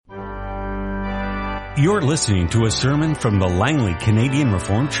You're listening to a sermon from the Langley Canadian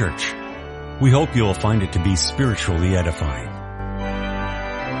Reformed Church. We hope you'll find it to be spiritually edifying.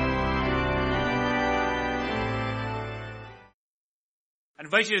 I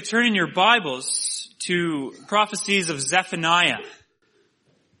invite you to turn in your Bibles to prophecies of Zephaniah.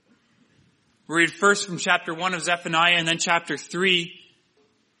 We'll read first from chapter 1 of Zephaniah and then chapter 3.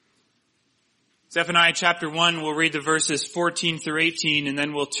 Zephaniah chapter 1, we'll read the verses 14 through 18, and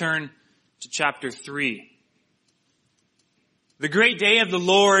then we'll turn to chapter 3. The great day of the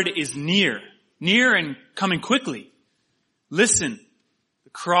Lord is near and coming quickly. Listen, the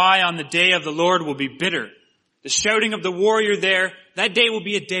cry on the day of the Lord will be bitter. The shouting of the warrior there, that day will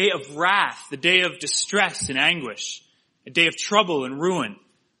be a day of wrath, the day of distress and anguish, a day of trouble and ruin,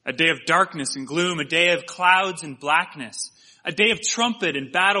 a day of darkness and gloom, a day of clouds and blackness, a day of trumpet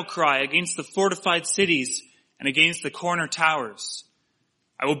and battle cry against the fortified cities and against the corner towers.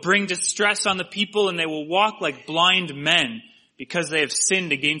 I will bring distress on the people, and they will walk like blind men because they have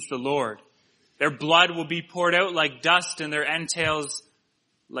sinned against the Lord. Their blood will be poured out like dust and their entrails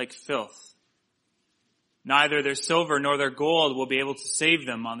like filth. Neither their silver nor their gold will be able to save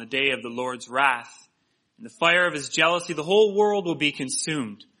them on the day of the Lord's wrath. In the fire of his jealousy, the whole world will be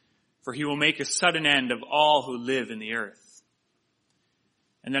consumed, for he will make a sudden end of all who live in the earth.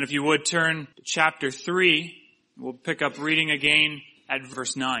 And then if you would turn to chapter 3, we'll pick up reading again at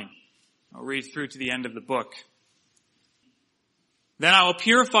verse 9. I'll read through to the end of the book. Then I will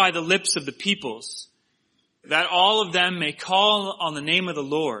purify the lips of the peoples, that all of them may call on the name of the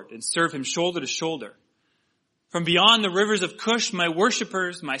Lord and serve him shoulder to shoulder. From beyond the rivers of Cush, my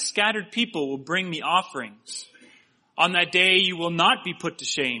worshippers, my scattered people will bring me offerings. On that day you will not be put to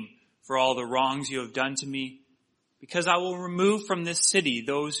shame for all the wrongs you have done to me, because I will remove from this city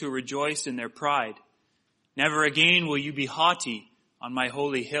those who rejoice in their pride. Never again will you be haughty on my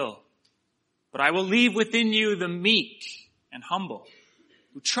holy hill. But I will leave within you the meek and humble,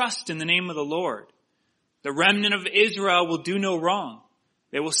 who trust in the name of the Lord. The remnant of Israel will do no wrong.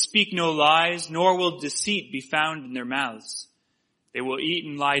 They will speak no lies, nor will deceit be found in their mouths. They will eat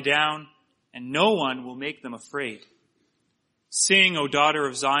and lie down, and no one will make them afraid. Sing, O daughter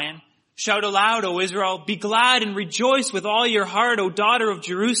of Zion. Shout aloud, O Israel. Be glad and rejoice with all your heart, O daughter of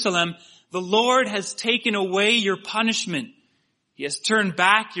Jerusalem. The Lord has taken away your punishment. He has turned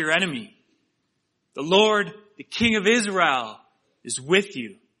back your enemy. The Lord, the King of Israel, is with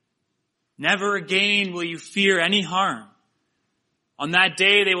you. Never again will you fear any harm. On that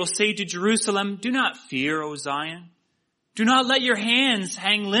day they will say to Jerusalem, do not fear, O Zion. Do not let your hands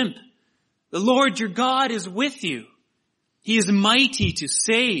hang limp. The Lord your God is with you. He is mighty to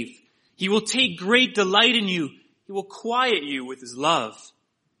save. He will take great delight in you. He will quiet you with his love.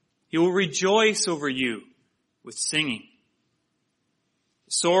 He will rejoice over you with singing.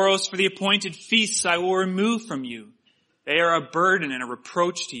 Sorrows for the appointed feasts I will remove from you. They are a burden and a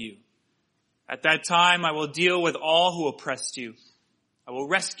reproach to you. At that time I will deal with all who oppressed you. I will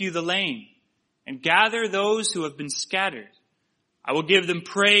rescue the lame and gather those who have been scattered. I will give them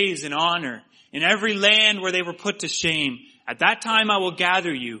praise and honor in every land where they were put to shame. At that time I will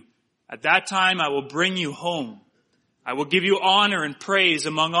gather you. At that time I will bring you home. I will give you honor and praise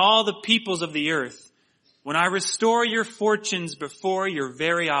among all the peoples of the earth, when I restore your fortunes before your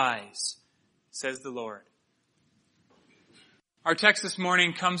very eyes, says the Lord. Our text this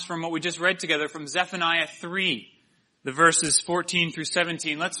morning comes from what we just read together from Zephaniah 3, the verses 14 through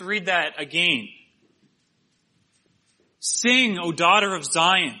 17. Let's read that again. Sing, O daughter of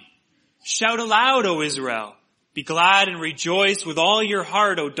Zion. Shout aloud, O Israel. Be glad and rejoice with all your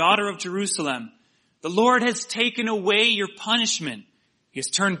heart, O daughter of Jerusalem. The Lord has taken away your punishment. He has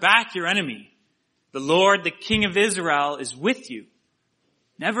turned back your enemy. The Lord, the King of Israel, is with you.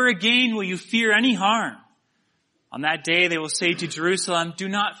 Never again will you fear any harm. On that day they will say to Jerusalem, do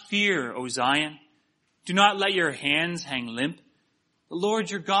not fear, O Zion. Do not let your hands hang limp. The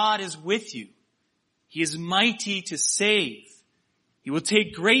Lord your God is with you. He is mighty to save. He will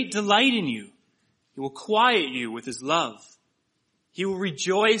take great delight in you. He will quiet you with his love. He will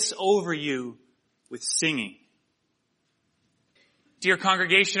rejoice over you with singing. Dear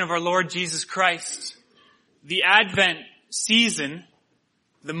congregation of our Lord Jesus Christ, the Advent season,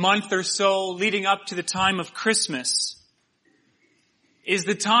 the month or so leading up to the time of Christmas, is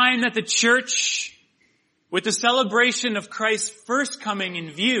the time that the church, with the celebration of Christ's first coming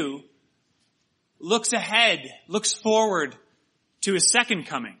in view, looks ahead, looks forward to his second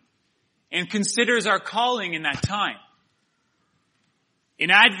coming, and considers our calling in that time.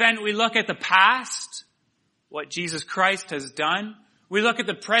 In Advent, we look at the past, what Jesus Christ has done. We look at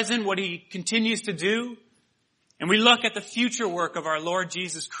the present, what he continues to do. And we look at the future work of our Lord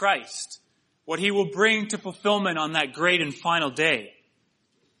Jesus Christ, what he will bring to fulfillment on that great and final day.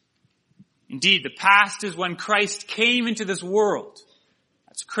 Indeed, the past is when Christ came into this world.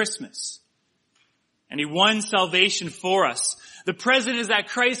 That's Christmas. And he won salvation for us. The present is that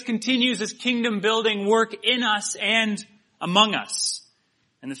Christ continues his kingdom building work in us and among us.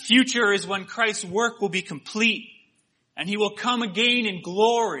 And the future is when Christ's work will be complete and he will come again in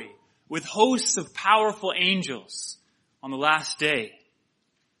glory with hosts of powerful angels on the last day.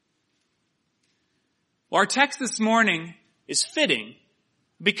 Well, our text this morning is fitting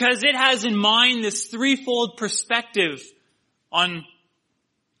because it has in mind this threefold perspective on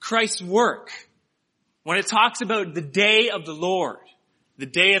Christ's work when it talks about the day of the Lord. The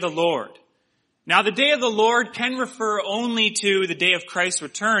day of the Lord. Now, the day of the Lord can refer only to the day of Christ's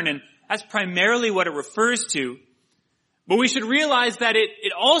return, and that's primarily what it refers to. But we should realize that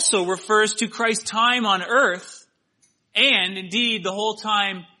it also refers to Christ's time on earth, and indeed the whole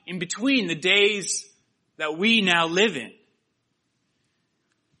time in between the days that we now live in.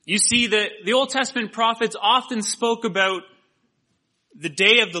 You see, the Old Testament prophets often spoke about the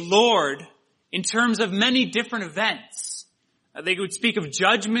day of the Lord in terms of many different events. They would speak of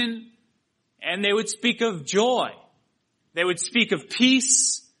judgment, and they would speak of joy. They would speak of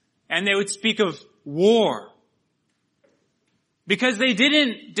peace, and they would speak of war. Because they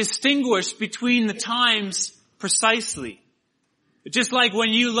didn't distinguish between the times precisely. Just like when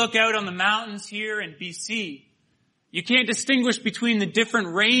you look out on the mountains here in BC, you can't distinguish between the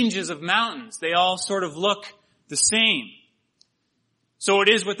different ranges of mountains. They all sort of look the same. So it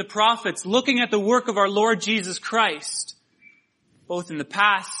is with the prophets, looking at the work of our Lord Jesus Christ, both in the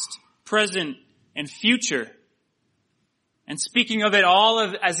past, present, and future, and speaking of it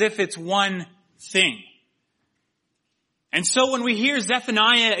all as if it's one thing. And so when we hear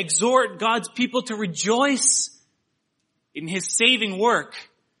Zephaniah exhort God's people to rejoice in his saving work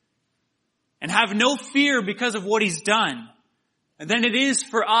and have no fear because of what he's done, then it is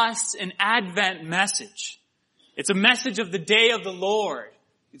for us an Advent message. It's a message of the day of the Lord.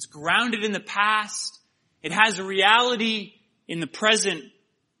 It's grounded in the past. It has a reality in the present.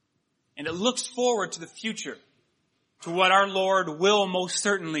 And it looks forward to the future, to what our Lord will most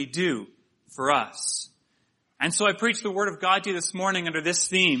certainly do for us. And so I preach the word of God to you this morning under this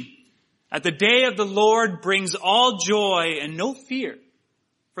theme, that the day of the Lord brings all joy and no fear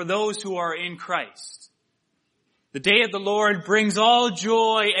for those who are in Christ. The day of the Lord brings all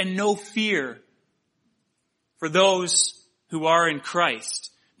joy and no fear for those who are in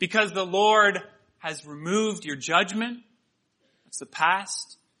Christ. Because the Lord has removed your judgment. That's the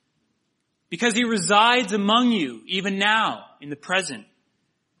past. Because he resides among you even now in the present.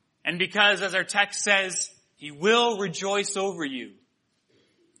 And because, as our text says, he will rejoice over you.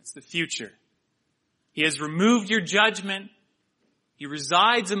 That's the future. He has removed your judgment. He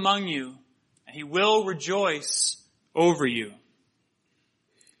resides among you. And he will rejoice over you.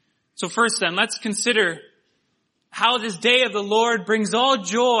 So first then, let's consider how this day of the Lord brings all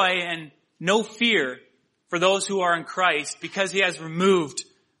joy and no fear for those who are in Christ because he has removed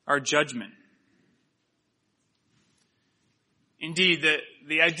our judgment. Indeed,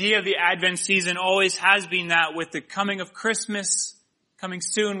 the idea of the Advent season always has been that with the coming of Christmas coming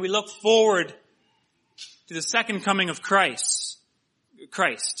soon, we look forward to the second coming of Christ.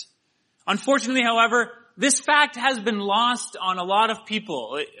 Unfortunately, however, this fact has been lost on a lot of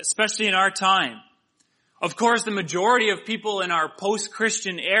people, especially in our time. Of course, the majority of people in our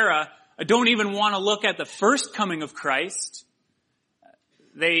post-Christian era don't even want to look at the first coming of Christ.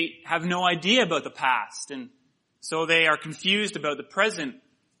 They have no idea about the past, and so they are confused about the present,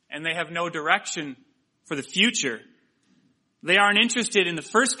 and they have no direction for the future. They aren't interested in the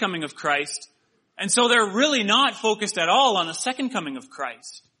first coming of Christ, and so they're really not focused at all on the second coming of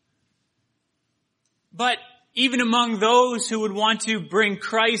Christ. But even among those who would want to bring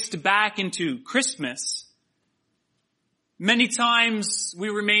Christ back into Christmas, many times we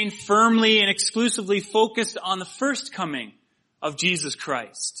remain firmly and exclusively focused on the first coming of Jesus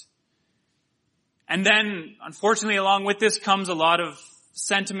Christ. And then, unfortunately, along with this comes a lot of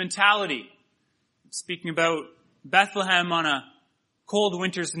sentimentality. Speaking about Bethlehem on a cold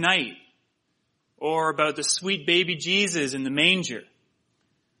winter's night, or about the sweet baby Jesus in the manger.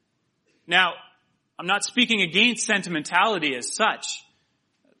 Now, I'm not speaking against sentimentality as such.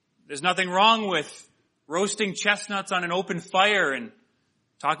 There's nothing wrong with roasting chestnuts on an open fire and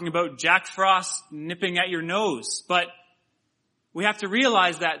talking about Jack Frost nipping at your nose. But we have to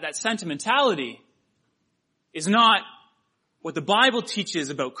realize that sentimentality is not what the Bible teaches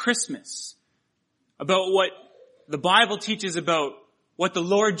about Christmas, about what the Bible teaches about what the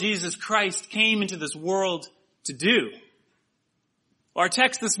Lord Jesus Christ came into this world to do. Our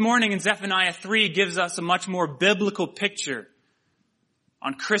text this morning in Zephaniah 3 gives us a much more biblical picture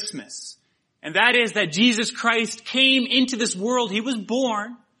on Christmas. And that is that Jesus Christ came into this world. He was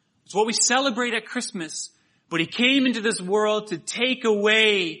born. It's what we celebrate at Christmas. But he came into this world to take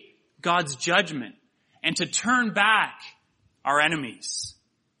away God's judgment and to turn back our enemies.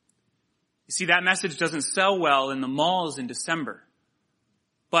 You see, that message doesn't sell well in the malls in December.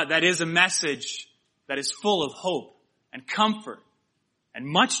 But that is a message that is full of hope and comfort and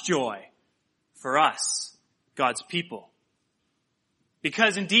much joy for us, God's people.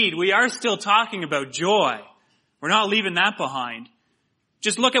 Because indeed, we are still talking about joy. We're not leaving that behind.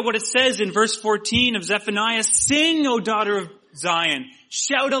 Just look at what it says in verse 14 of Zephaniah. Sing, O daughter of Zion.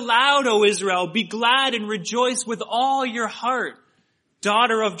 Shout aloud, O Israel. Be glad and rejoice with all your heart,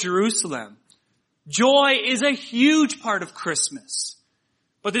 daughter of Jerusalem. Joy is a huge part of Christmas.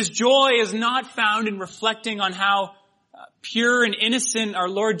 But this joy is not found in reflecting on how pure and innocent our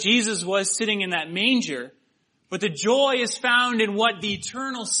Lord Jesus was sitting in that manger. But the joy is found in what the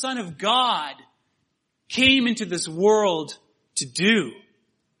eternal Son of God came into this world to do.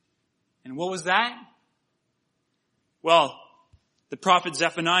 And what was that? Well, the prophet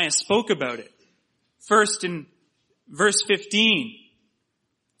Zephaniah spoke about it. First in verse 15,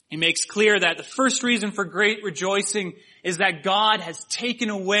 he makes clear that the first reason for great rejoicing is that God has taken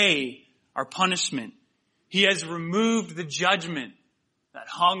away our punishment. He has removed the judgment that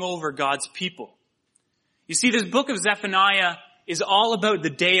hung over God's people. You see, this book of Zephaniah is all about the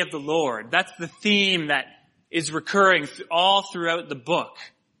day of the Lord. That's the theme that is recurring all throughout the book.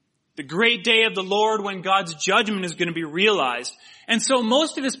 The great day of the Lord when God's judgment is going to be realized. And so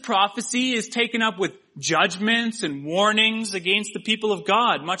most of his prophecy is taken up with judgments and warnings against the people of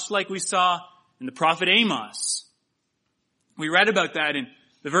God, much like we saw in the prophet Amos. We read about that in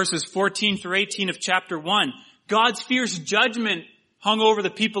the verses 14 through 18 of chapter 1. God's fierce judgment hung over the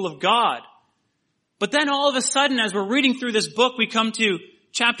people of God. But then all of a sudden, as we're reading through this book, we come to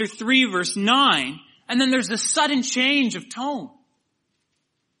chapter 3, verse 9, and then there's this sudden change of tone.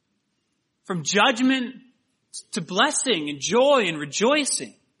 From judgment to blessing and joy and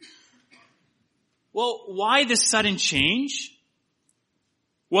rejoicing. Well, why this sudden change?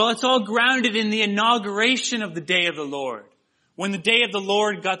 Well, it's all grounded in the inauguration of the day of the Lord. When the day of the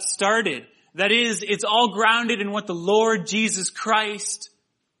Lord got started. That is, it's all grounded in what the Lord Jesus Christ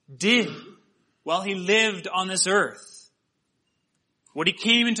did while he lived on this earth. What he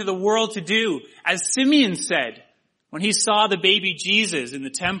came into the world to do, as Simeon said when he saw the baby Jesus in the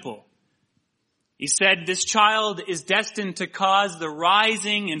temple. He said, this child is destined to cause the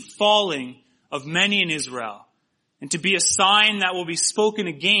rising and falling of many in Israel, and to be a sign that will be spoken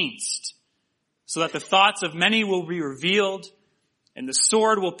against, so that the thoughts of many will be revealed, and the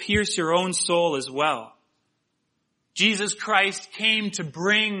sword will pierce your own soul as well. Jesus Christ came to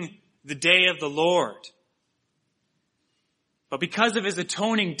bring the day of the Lord. But because of his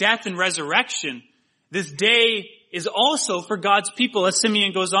atoning death and resurrection, this day is also for God's people. As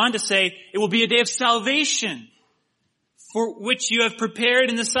Simeon goes on to say, it will be a day of salvation, for which you have prepared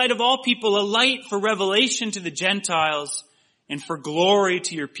in the sight of all people a light for revelation to the Gentiles and for glory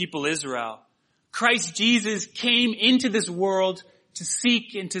to your people Israel. Christ Jesus came into this world to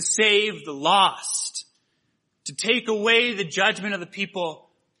seek and to save the lost, to take away the judgment of the people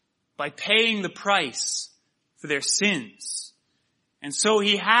by paying the price for their sins. And so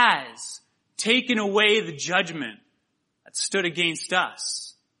he has taken away the judgment that stood against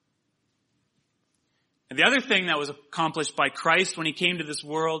us. And the other thing that was accomplished by Christ when he came to this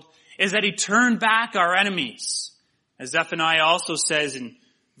world is that he turned back our enemies, as Zephaniah also says in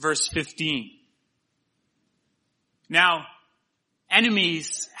verse 15. Now,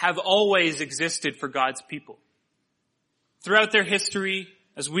 enemies have always existed for God's people. Throughout their history,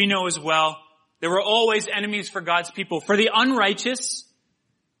 as we know as well, there were always enemies for God's people. For the unrighteous,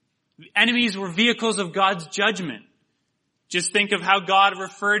 enemies were vehicles of God's judgment. Just think of how God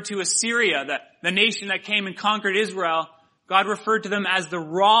referred to Assyria, the nation that came and conquered Israel. God referred to them as the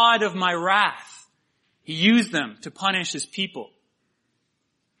rod of my wrath. He used them to punish his people.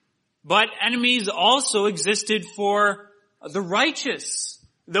 But enemies also existed for the righteous,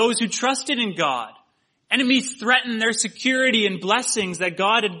 those who trusted in God. Enemies threatened their security and blessings that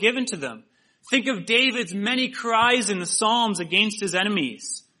God had given to them. Think of David's many cries in the Psalms against his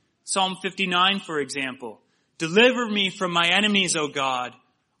enemies. Psalm 59, for example. Deliver me from my enemies, O God.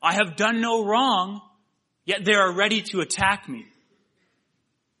 I have done no wrong, yet they are ready to attack me.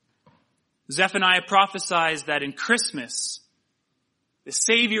 Zephaniah prophesies that in Christmas, the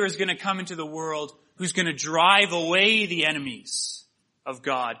Savior is going to come into the world who's going to drive away the enemies of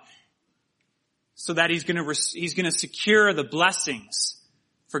God. so that he's going to secure the blessings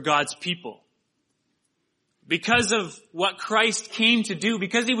for God's people. Because of what Christ came to do,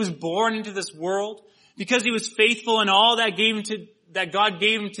 because he was born into this world, because he was faithful in all that God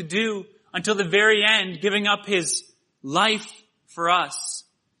gave him to do until the very end, giving up his life for us,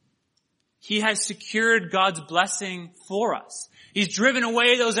 he has secured God's blessing for us. He's driven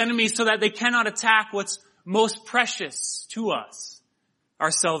away those enemies so that they cannot attack what's most precious to us,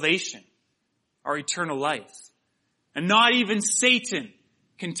 our salvation, our eternal life. And not even Satan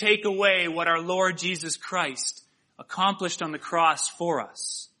can take away what our Lord Jesus Christ accomplished on the cross for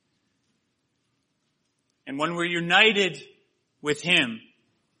us. And when we're united with him,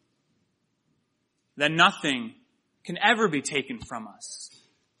 then nothing can ever be taken from us,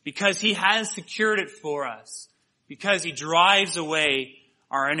 because he has secured it for us, because he drives away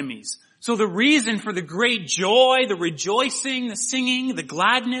our enemies. So the reason for the great joy, the rejoicing, the singing, the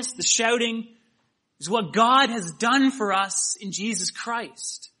gladness, the shouting, is what God has done for us in Jesus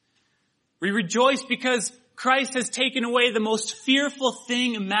Christ. We rejoice because Christ has taken away the most fearful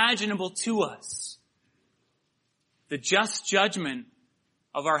thing imaginable to us, the just judgment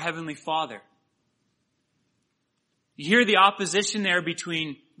of our Heavenly Father. You hear the opposition there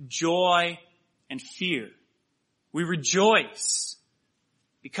between joy and fear. We rejoice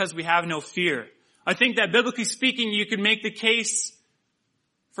because we have no fear. I think that biblically speaking, you could make the case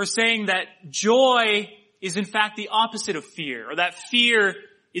for saying that joy is in fact the opposite of fear, or that fear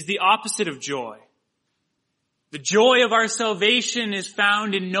is the opposite of joy. The joy of our salvation is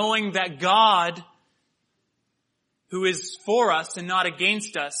found in knowing that God, who is for us and not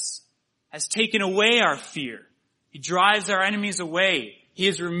against us, has taken away our fear. He drives our enemies away. He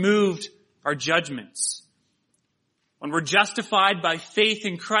has removed our judgments. When we're justified by faith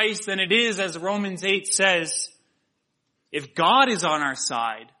in Christ, then it is, as Romans 8 says, if God is on our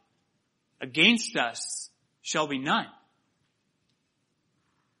side, against us shall be none.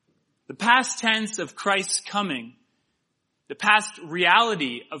 The past tense of Christ's coming, the past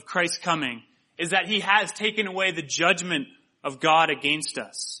reality of Christ's coming, is that he has taken away the judgment of God against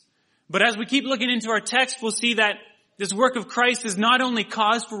us. But as we keep looking into our text, we'll see that this work of Christ is not only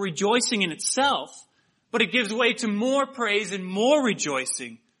cause for rejoicing in itself, but it gives way to more praise and more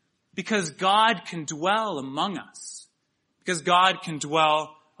rejoicing because God can dwell among us. Because God can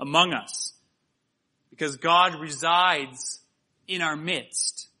dwell among us. Because God resides in our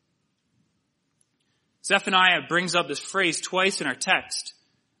midst. Zephaniah brings up this phrase twice in our text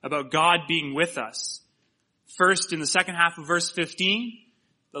about God being with us. First, in the second half of verse 15,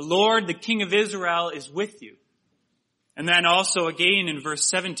 the Lord, the King of Israel, is with you. And then also again in verse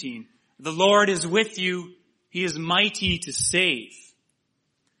 17, the Lord is with you. He is mighty to save.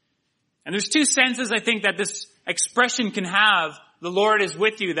 And there's two senses I think that this expression can have, the Lord is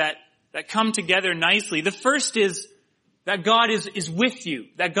with you, that come together nicely. The first is that God is with you,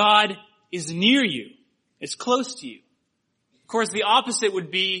 that God is near you, is close to you. Of course, the opposite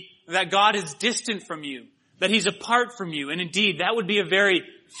would be that God is distant from you, that he's apart from you. And indeed, that would be a very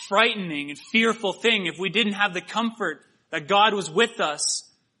frightening and fearful thing if we didn't have the comfort that God was with us,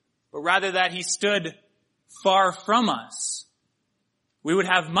 but rather that he stood far from us. We would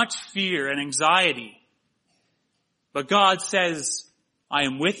have much fear and anxiety. But God says, I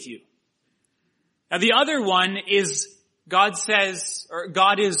am with you. Now the other one is God says, or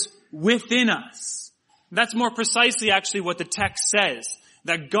God is within us. That's more precisely actually what the text says,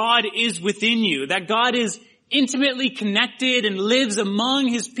 that God is within you, that God is intimately connected and lives among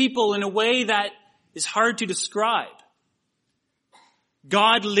his people in a way that is hard to describe.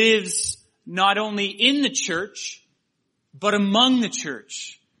 God lives not only in the church, but among the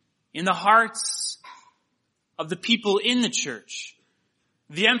church, in the hearts of the people in the church.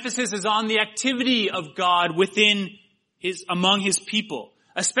 The emphasis is on the activity of God among his people,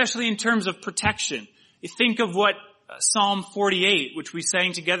 especially in terms of protection. You think of what Psalm 48, which we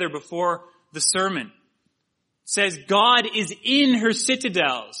sang together before the sermon, says, God is in her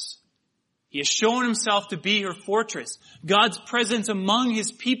citadels. He has shown himself to be her fortress. God's presence among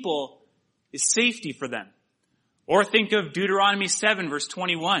his people is safety for them. Or think of Deuteronomy 7, verse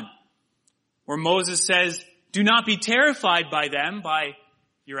 21, where Moses says, do not be terrified by them, by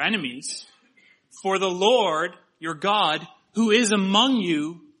your enemies, for the Lord, your God, who is among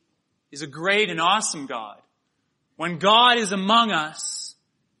you, is a great and awesome God. When God is among us,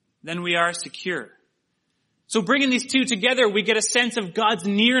 then we are secure. So bringing these two together, we get a sense of God's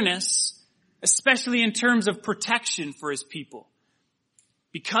nearness, especially in terms of protection for his people.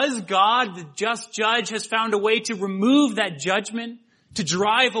 Because God, the just judge, has found a way to remove that judgment, to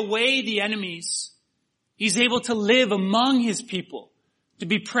drive away the enemies, he's able to live among his people, to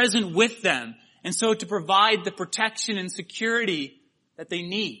be present with them, and so to provide the protection and security that they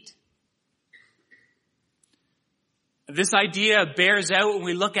need. This idea bears out when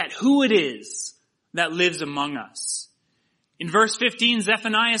we look at who it is that lives among us. In verse 15,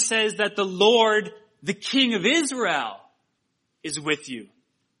 Zephaniah says that the Lord, the King of Israel, is with you.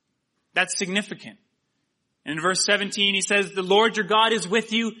 That's significant. And in verse 17, he says, the Lord your God is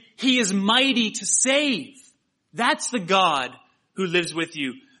with you. He is mighty to save. That's the God who lives with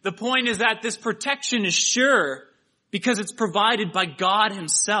you. The point is that this protection is sure because it's provided by God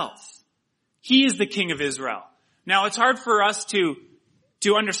himself. He is the King of Israel. Now, it's hard for us to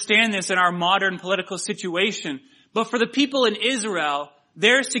understand this in our modern political situation, but for the people in Israel,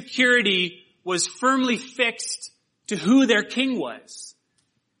 their security was firmly fixed to who their king was.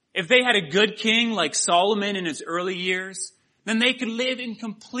 If they had a good king like Solomon in his early years, then they could live in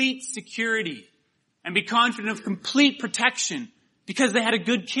complete security and be confident of complete protection because they had a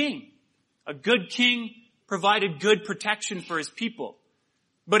good king. A good king provided good protection for his people.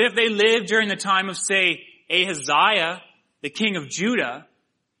 But if they lived during the time of, say, Ahaziah, the king of Judah,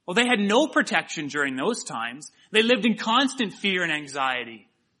 well, they had no protection during those times. They lived in constant fear and anxiety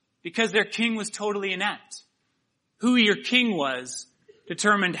because their king was totally inept. Who your king was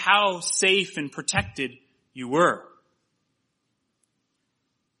determined how safe and protected you were.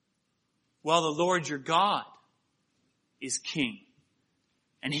 Well, the Lord your God is king,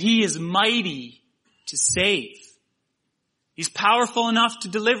 and he is mighty to save. He's powerful enough to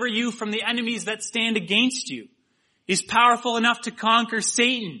deliver you from the enemies that stand against you. He's powerful enough to conquer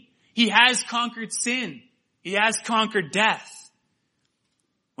Satan. He has conquered sin. He has conquered death.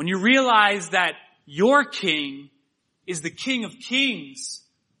 When you realize that your king is the King of Kings,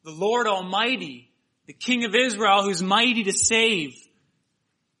 the Lord Almighty, the King of Israel who's mighty to save,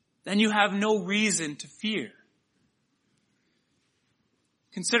 then you have no reason to fear.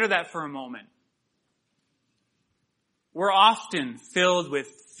 Consider that for a moment. We're often filled with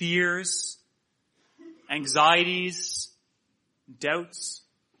fears, anxieties, doubts.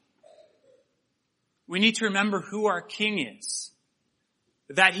 We need to remember who our King is.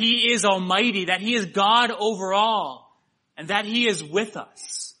 That he is almighty, that he is God over all, and that he is with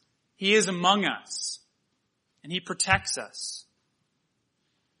us. He is among us, and he protects us.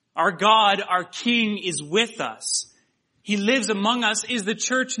 Our God, our King, is with us. He lives among us. Is the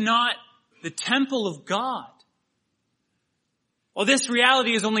church not the temple of God? Well, this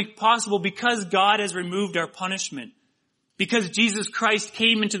reality is only possible because God has removed our punishment. Because Jesus Christ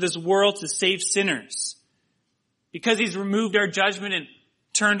came into this world to save sinners. Because he's removed our judgment and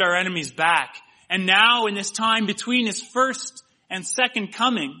turned our enemies back. And now in this time between his first and second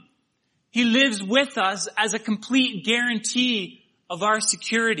coming, he lives with us as a complete guarantee of our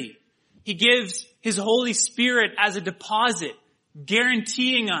security. He gives his Holy Spirit as a deposit,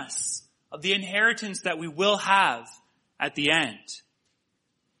 guaranteeing us of the inheritance that we will have at the end.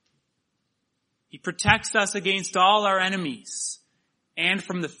 He protects us against all our enemies and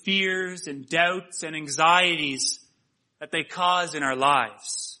from the fears and doubts and anxieties that they cause in our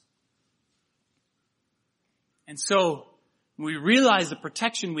lives. And so, when we realize the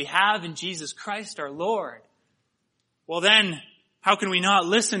protection we have in Jesus Christ our Lord, well then, how can we not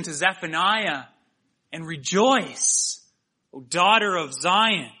listen to Zephaniah and rejoice, O daughter of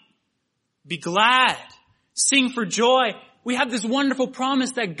Zion? Be glad. Sing for joy. We have this wonderful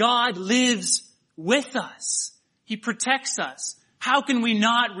promise that God lives with us. He protects us. How can we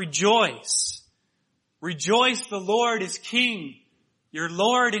not rejoice? Rejoice, the Lord is King. Your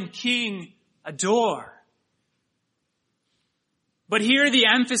Lord and King adore. But here the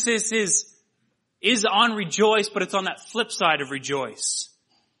emphasis is on rejoice, but it's on that flip side of rejoice.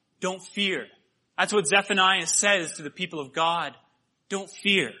 Don't fear. That's what Zephaniah says to the people of God. Don't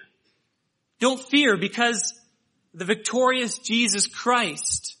fear. Don't fear because the victorious Jesus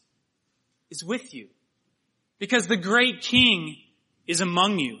Christ is with you. Because the great King is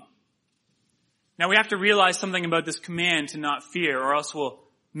among you. Now we have to realize something about this command to not fear, or else we'll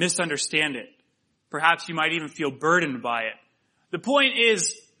misunderstand it. Perhaps you might even feel burdened by it. The point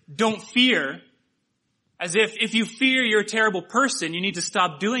is, don't fear, as if you fear you're a terrible person, you need to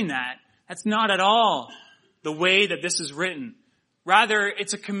stop doing that. That's not at all the way that this is written. Rather,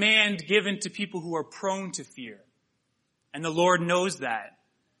 it's a command given to people who are prone to fear. And the Lord knows that.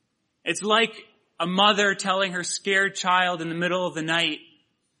 It's like a mother telling her scared child in the middle of the night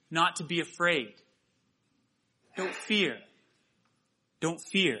not to be afraid. Don't fear. Don't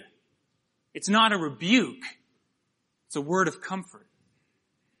fear. It's not a rebuke. It's a word of comfort.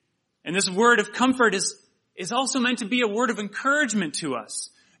 And this word of comfort is also meant to be a word of encouragement to us.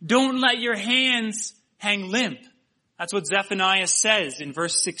 Don't let your hands hang limp. That's what Zephaniah says in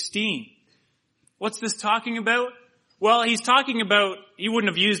verse 16. What's this talking about? Well, he's talking about, he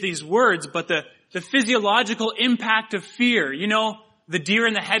wouldn't have used these words, but the physiological impact of fear. You know, the deer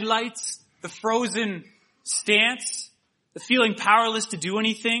in the headlights, the frozen stance, the feeling powerless to do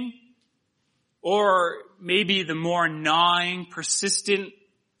anything, or maybe the more gnawing, persistent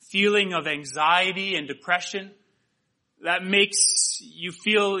feeling of anxiety and depression that makes you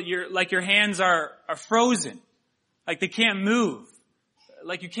feel like your hands are frozen, like they can't move,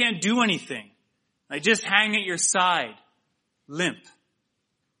 like you can't do anything. They just hang at your side, limp.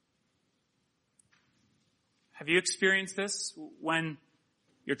 Have you experienced this when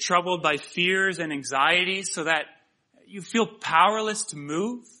you're troubled by fears and anxieties so that you feel powerless to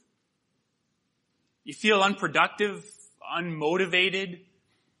move? You feel unproductive, unmotivated,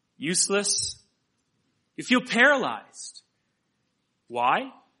 useless. You feel paralyzed.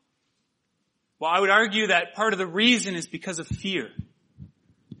 Why? Well, I would argue that part of the reason is because of fear.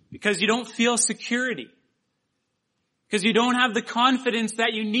 Because you don't feel security. Because you don't have the confidence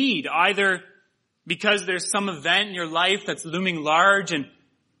that you need, either because there's some event in your life that's looming large and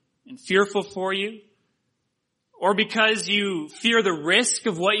fearful for you, or because you fear the risk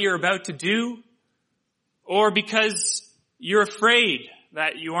of what you're about to do, or because you're afraid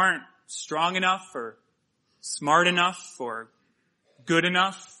that you aren't strong enough or smart enough or good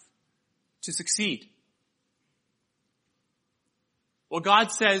enough to succeed. Well,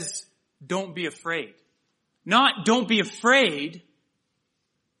 God says, don't be afraid. Not don't be afraid.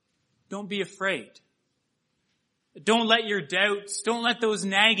 Don't be afraid. Don't let your doubts, don't let those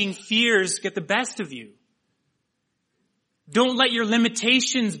nagging fears get the best of you. Don't let your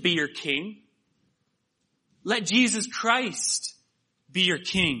limitations be your king. Let Jesus Christ be your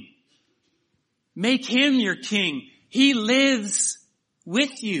king. Make him your king. He lives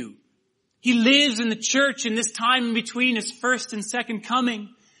with you. He lives in the church in this time in between his first and second coming.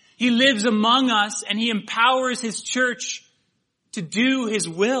 He lives among us and he empowers his church to do his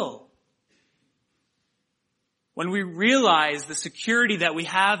will. When we realize the security that we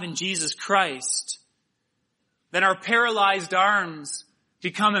have in Jesus Christ, then our paralyzed arms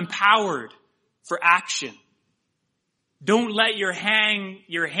become empowered for action. Don't let your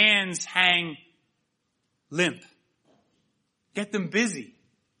hands hang limp. Get them busy.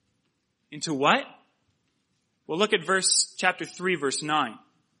 Into what? Well, look at chapter 3, verse 9.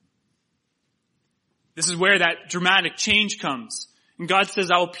 This is where that dramatic change comes. And God says,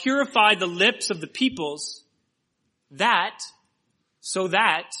 I will purify the lips of the peoples so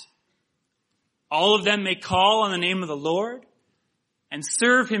that all of them may call on the name of the Lord and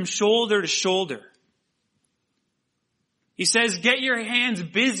serve him shoulder to shoulder. He says, get your hands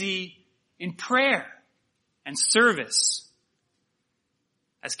busy in prayer and service.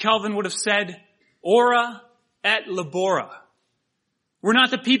 As Calvin would have said, ora et labora. We're not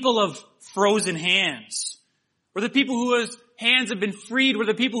the people of frozen hands. We're the people whose hands have been freed. We're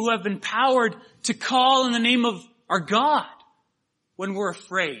the people who have been empowered to call in the name of our God when we're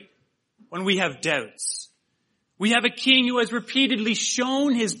afraid, when we have doubts. We have a king who has repeatedly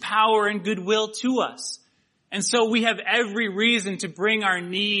shown his power and goodwill to us. And so we have every reason to bring our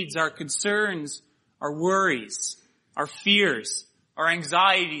needs, our concerns, our worries, our fears, our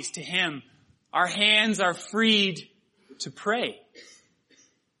anxieties to him. Our hands are freed to pray.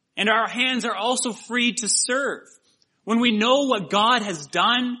 And our hands are also freed to serve. When we know what God has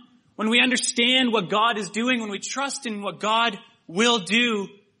done, when we understand what God is doing, when we trust in what God will do,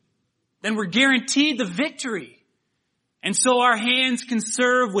 then we're guaranteed the victory. And so our hands can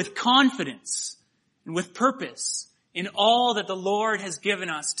serve with confidence and with purpose in all that the Lord has given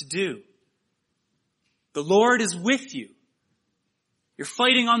us to do. The Lord is with you. You're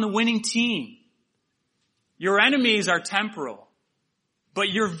fighting on the winning team. Your enemies are temporal, but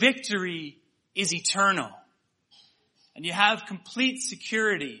your victory is eternal. And you have complete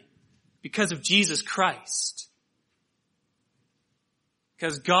security because of Jesus Christ.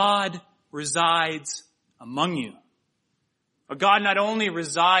 Because God resides among you. But God not only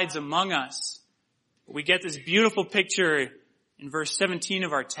resides among us, but we get this beautiful picture in verse 17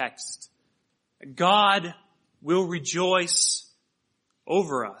 of our text. God will rejoice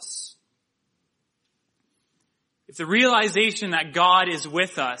over us. If the realization that God is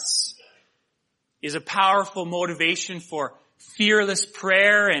with us is a powerful motivation for fearless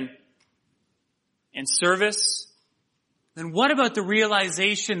prayer and service, then what about the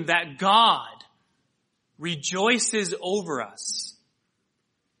realization that God rejoices over us?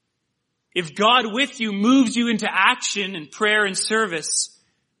 If God with you moves you into action and prayer and service,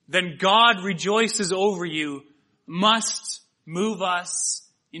 then God rejoices over you must move us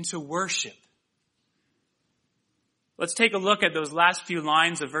into worship. Let's take a look at those last few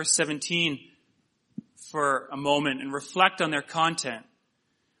lines of verse 17 for a moment and reflect on their content,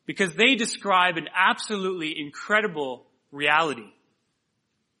 because they describe an absolutely incredible reality.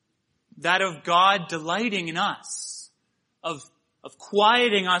 That of God delighting in us, of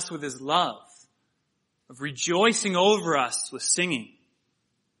quieting us with his love, of rejoicing over us with singing.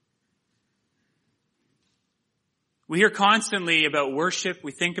 We hear constantly about worship.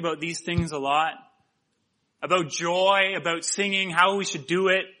 We think about these things a lot. About joy, about singing, how we should do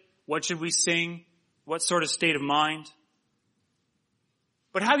it, what should we sing, what sort of state of mind.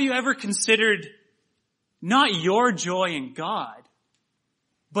 But have you ever considered not your joy in God,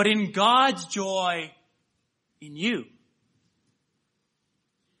 but in God's joy in you?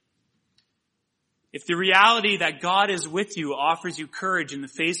 If the reality that God is with you offers you courage in the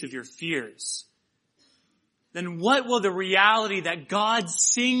face of your fears, then what will the reality that God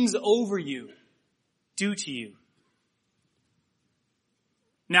sings over you do to you?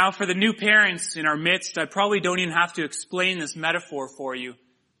 Now, for the new parents in our midst, I probably don't even have to explain this metaphor for you,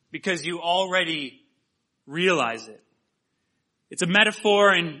 because you already realize it. It's a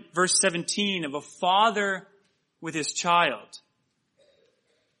metaphor in verse 17 of a father with his child.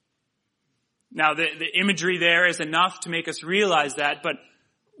 Now, the imagery there is enough to make us realize that, but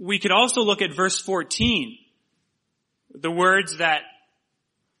we could also look at verse 14. The words that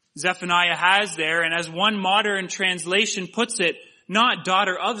Zephaniah has there, and as one modern translation puts it, not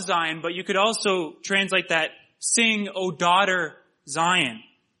daughter of Zion, but you could also translate that, sing, O daughter Zion.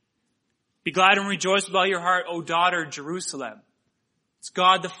 Be glad and rejoice with all your heart, O daughter Jerusalem. It's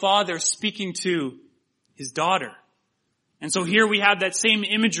God the Father speaking to his daughter. And so here we have that same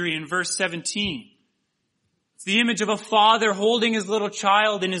imagery in verse 17. It's the image of a father holding his little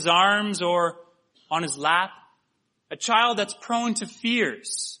child in his arms or on his lap. A child that's prone to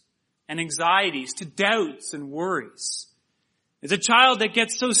fears and anxieties, to doubts and worries. It's a child that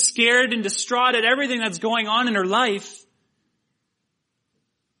gets so scared and distraught at everything that's going on in her life.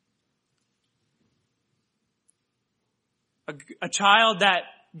 A child that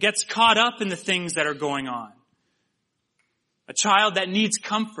gets caught up in the things that are going on. A child that needs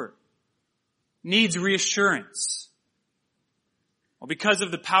comfort, needs reassurance. Well, because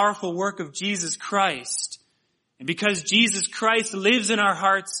of the powerful work of Jesus Christ, and because Jesus Christ lives in our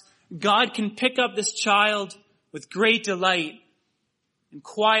hearts, God can pick up this child with great delight and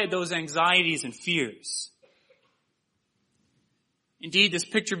quiet those anxieties and fears. Indeed, this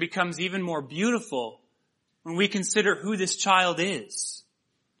picture becomes even more beautiful when we consider who this child is.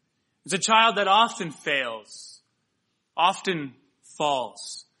 It's a child that often fails, often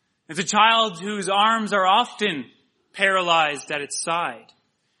falls. It's a child whose arms are often paralyzed at its side.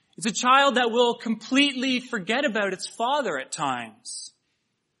 It's a child that will completely forget about its father at times.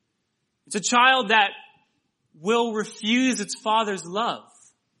 It's a child that will refuse its father's love.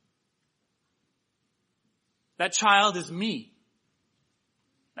 That child is me.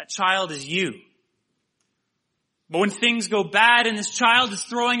 That child is you. But when things go bad and this child is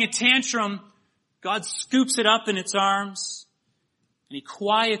throwing a tantrum, God scoops it up in its arms and he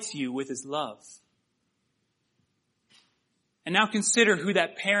quiets you with his love. And now consider who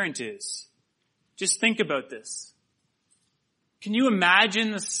that parent is. Just think about this. Can you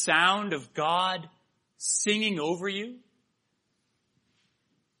imagine the sound of God singing over you?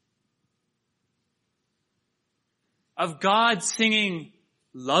 Of God singing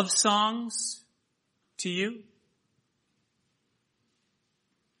love songs to you?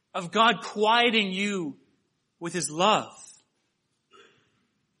 Of God quieting you with his love?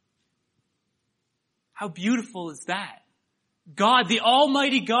 How beautiful is that? God, the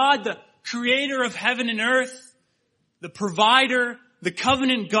Almighty God, the creator of heaven and earth, the provider, the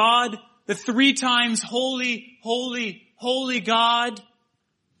covenant God, the 3 times holy, holy, holy God,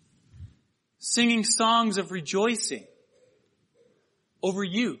 singing songs of rejoicing over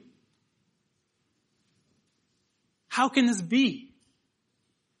you. How can this be?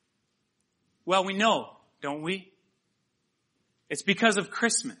 Well, we know, don't we? It's because of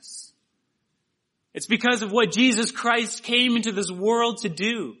Christmas. It's because of what Jesus Christ came into this world to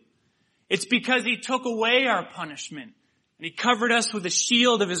do. It's because he took away our punishment and he covered us with a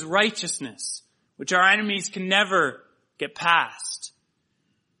shield of his righteousness, which our enemies can never get past.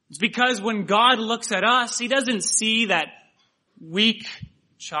 It's because when God looks at us, he doesn't see that weak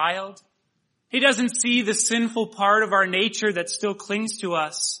child. He doesn't see the sinful part of our nature that still clings to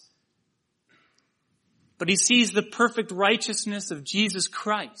us. But he sees the perfect righteousness of Jesus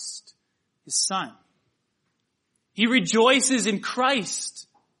Christ, his Son. He rejoices in Christ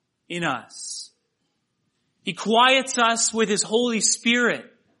in us. He quiets us with his Holy Spirit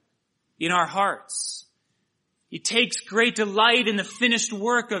in our hearts. He takes great delight in the finished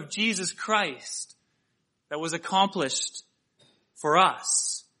work of Jesus Christ that was accomplished for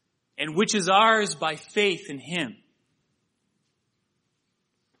us and which is ours by faith in him.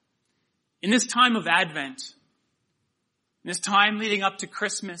 In this time of Advent, in this time leading up to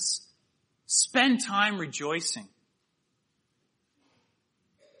Christmas, spend time rejoicing.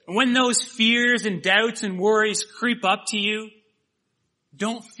 And when those fears and doubts and worries creep up to you,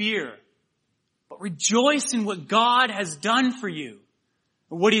 don't fear, but rejoice in what God has done for you,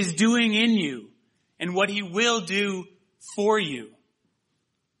 what he's doing in you, and what he will do for you.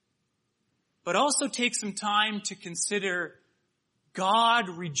 But also take some time to consider God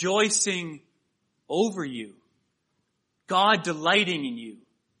rejoicing over you, God delighting in you,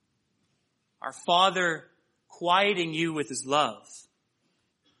 our Father quieting you with his love.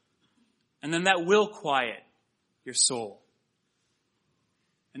 And then that will quiet your soul.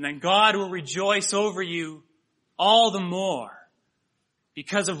 And then God will rejoice over you all the more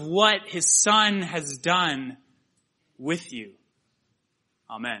because of what his Son has done with you.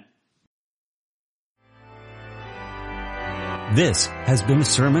 Amen. This has been a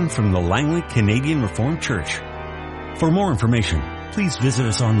sermon from the Langley Canadian Reformed Church. For more information, please visit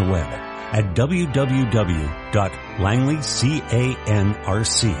us on the web at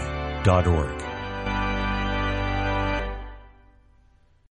www.langleycanrc.org.